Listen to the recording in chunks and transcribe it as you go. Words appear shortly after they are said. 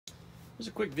Here's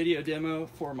a quick video demo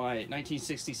for my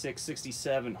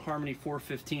 1966-67 Harmony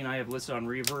 415 I have listed on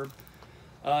Reverb.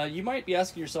 You might be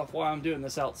asking yourself why I'm doing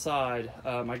this outside.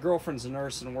 My girlfriend's a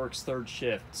nurse and works third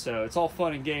shift, so it's all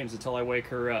fun and games until I wake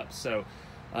her up. So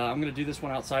I'm going to do this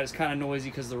one outside. It's kind of noisy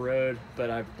because of the road,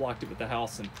 but I've blocked it with the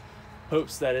house in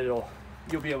hopes that you'll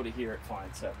be able to hear it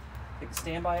fine. So take the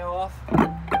standby off.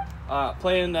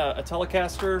 Playing a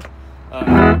Telecaster,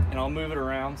 and I'll move it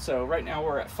around. So right now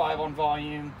we're at 5 on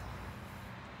volume,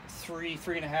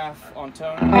 3.5 on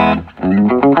tone,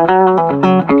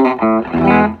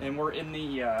 and we're in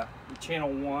the channel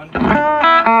 1. That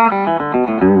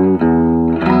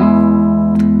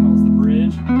was the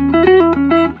bridge.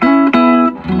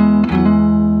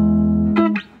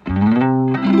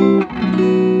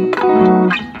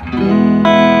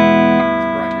 Let's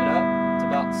brighten it up. It's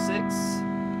about 6.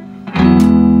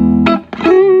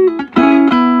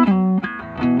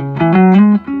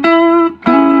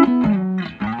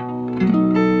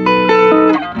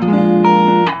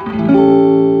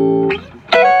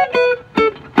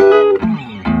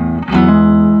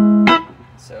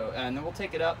 And then we'll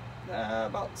take it up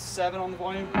about 7 on the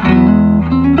volume.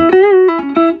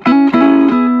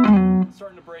 It's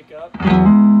starting to break up.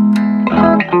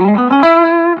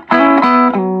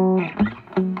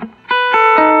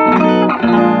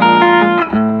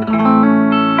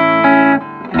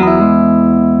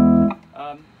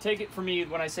 Take it from me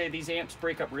when I say these amps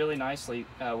break up really nicely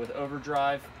with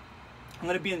overdrive. I'm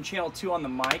going to be in channel 2 on the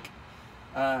mic.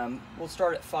 We'll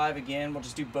start at 5 again. We'll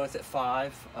just do both at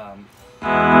 5.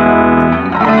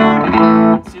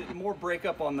 See, more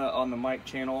breakup on the mic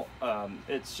channel.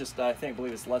 It's just I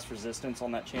believe it's less resistance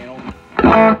on that channel.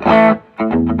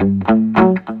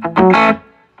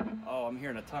 Oh, I'm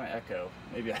hearing a ton of echo.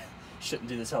 Maybe I shouldn't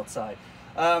do this outside.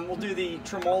 We'll do the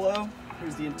tremolo.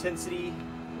 Here's the intensity.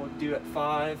 We'll do at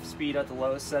 5, speed at the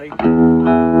lowest setting.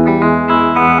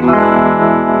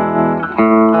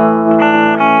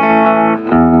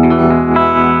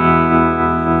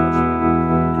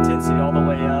 Intensity all the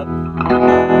way up.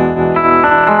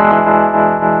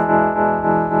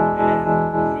 And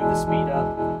move the speed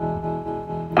up.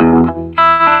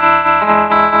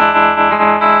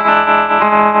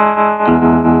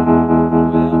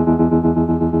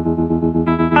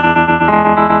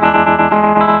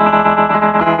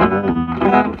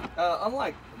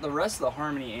 Unlike the rest of the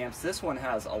Harmony amps, this one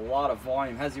has a lot of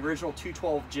volume. It has the original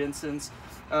 212 Jensens.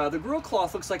 The grill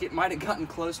cloth looks like it might have gotten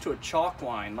close to a chalk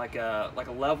line, like a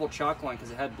level chalk line,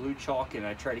 because it had blue chalk in it.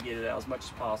 I tried to get it out as much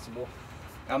as possible.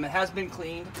 It has been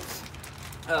cleaned.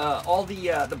 All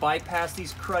the bypass,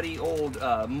 these cruddy old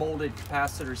molded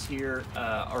capacitors here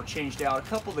are changed out. A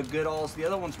couple of the good-alls, the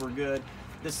other ones were good.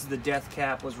 This is the death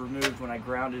cap, was removed when I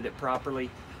grounded it properly.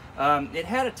 It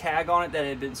had a tag on it that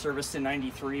had been serviced in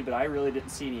 '93, but I really didn't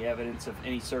see any evidence of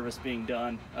any service being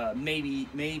done.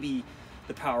 Maybe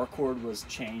the power cord was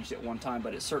changed at one time,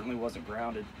 but it certainly wasn't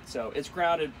grounded. So it's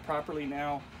grounded properly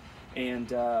now,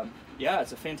 and yeah,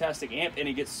 it's a fantastic amp, and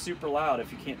it gets super loud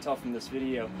if you can't tell from this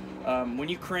video. When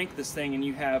you crank this thing and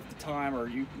you have the time, or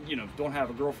you don't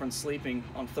have a girlfriend sleeping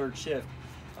on third shift,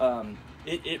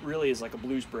 it really is like a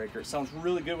blues breaker. It sounds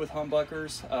really good with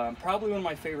humbuckers. Probably one of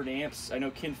my favorite amps. I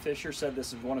know Ken Fisher said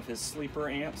this is one of his sleeper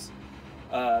amps.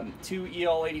 2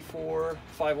 EL84,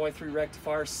 5Y3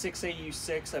 rectifier, 6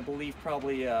 AU6, I believe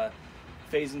probably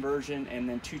phase inversion, and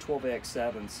then 2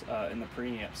 12AX7s in the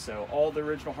preamp. So all the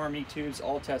original Harmony tubes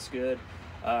all test good.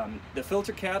 The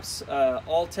filter caps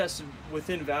all tested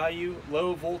within value,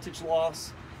 low voltage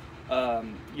loss.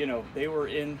 They were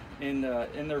in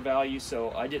their value,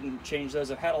 so I didn't change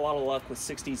those. I've had a lot of luck with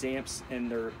 60s amps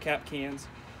and their cap cans,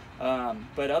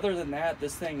 but other than that,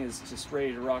 this thing is just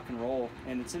ready to rock and roll,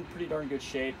 and it's in pretty darn good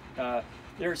shape.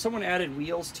 Someone added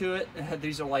wheels to it.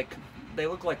 These are they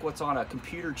look like what's on a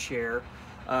computer chair,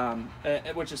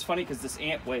 which is funny because this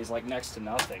amp weighs like next to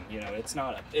nothing. It's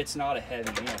not a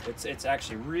heavy amp. It's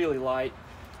actually really light,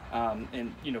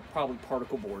 and probably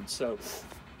particle board. So.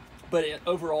 But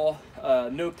overall,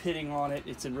 no pitting on it.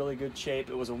 It's in really good shape.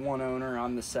 It was a one owner.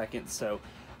 I'm the second, so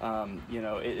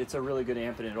it's a really good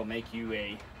amp, and it'll make you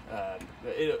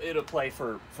it'll play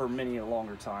for many a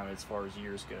longer time as far as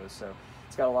years go. So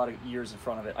it's got a lot of years in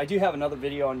front of it. I do have another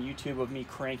video on YouTube of me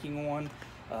cranking one,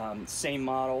 same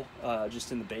model,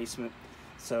 just in the basement.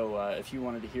 So if you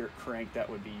wanted to hear it crank, that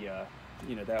would be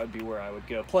that would be where I would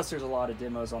go. Plus, there's a lot of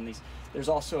demos on these. There's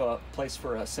also a place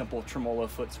for a simple tremolo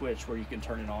foot switch where you can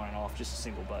turn it on and off, just a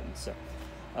single button. So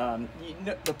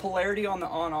the polarity on the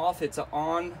on-off, it's an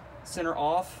on, center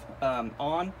off,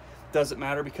 on. doesn't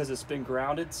matter because it's been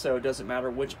grounded, so it doesn't matter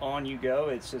which on you go.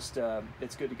 It's just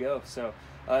it's good to go. So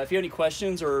if you have any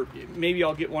questions, or maybe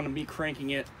I'll get one of me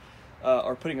cranking it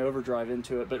or putting overdrive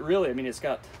into it. But really, I mean, it's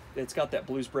got that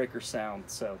blues breaker sound.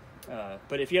 So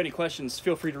but if you have any questions,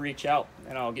 feel free to reach out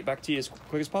and I'll get back to you as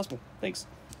quick as possible. Thanks.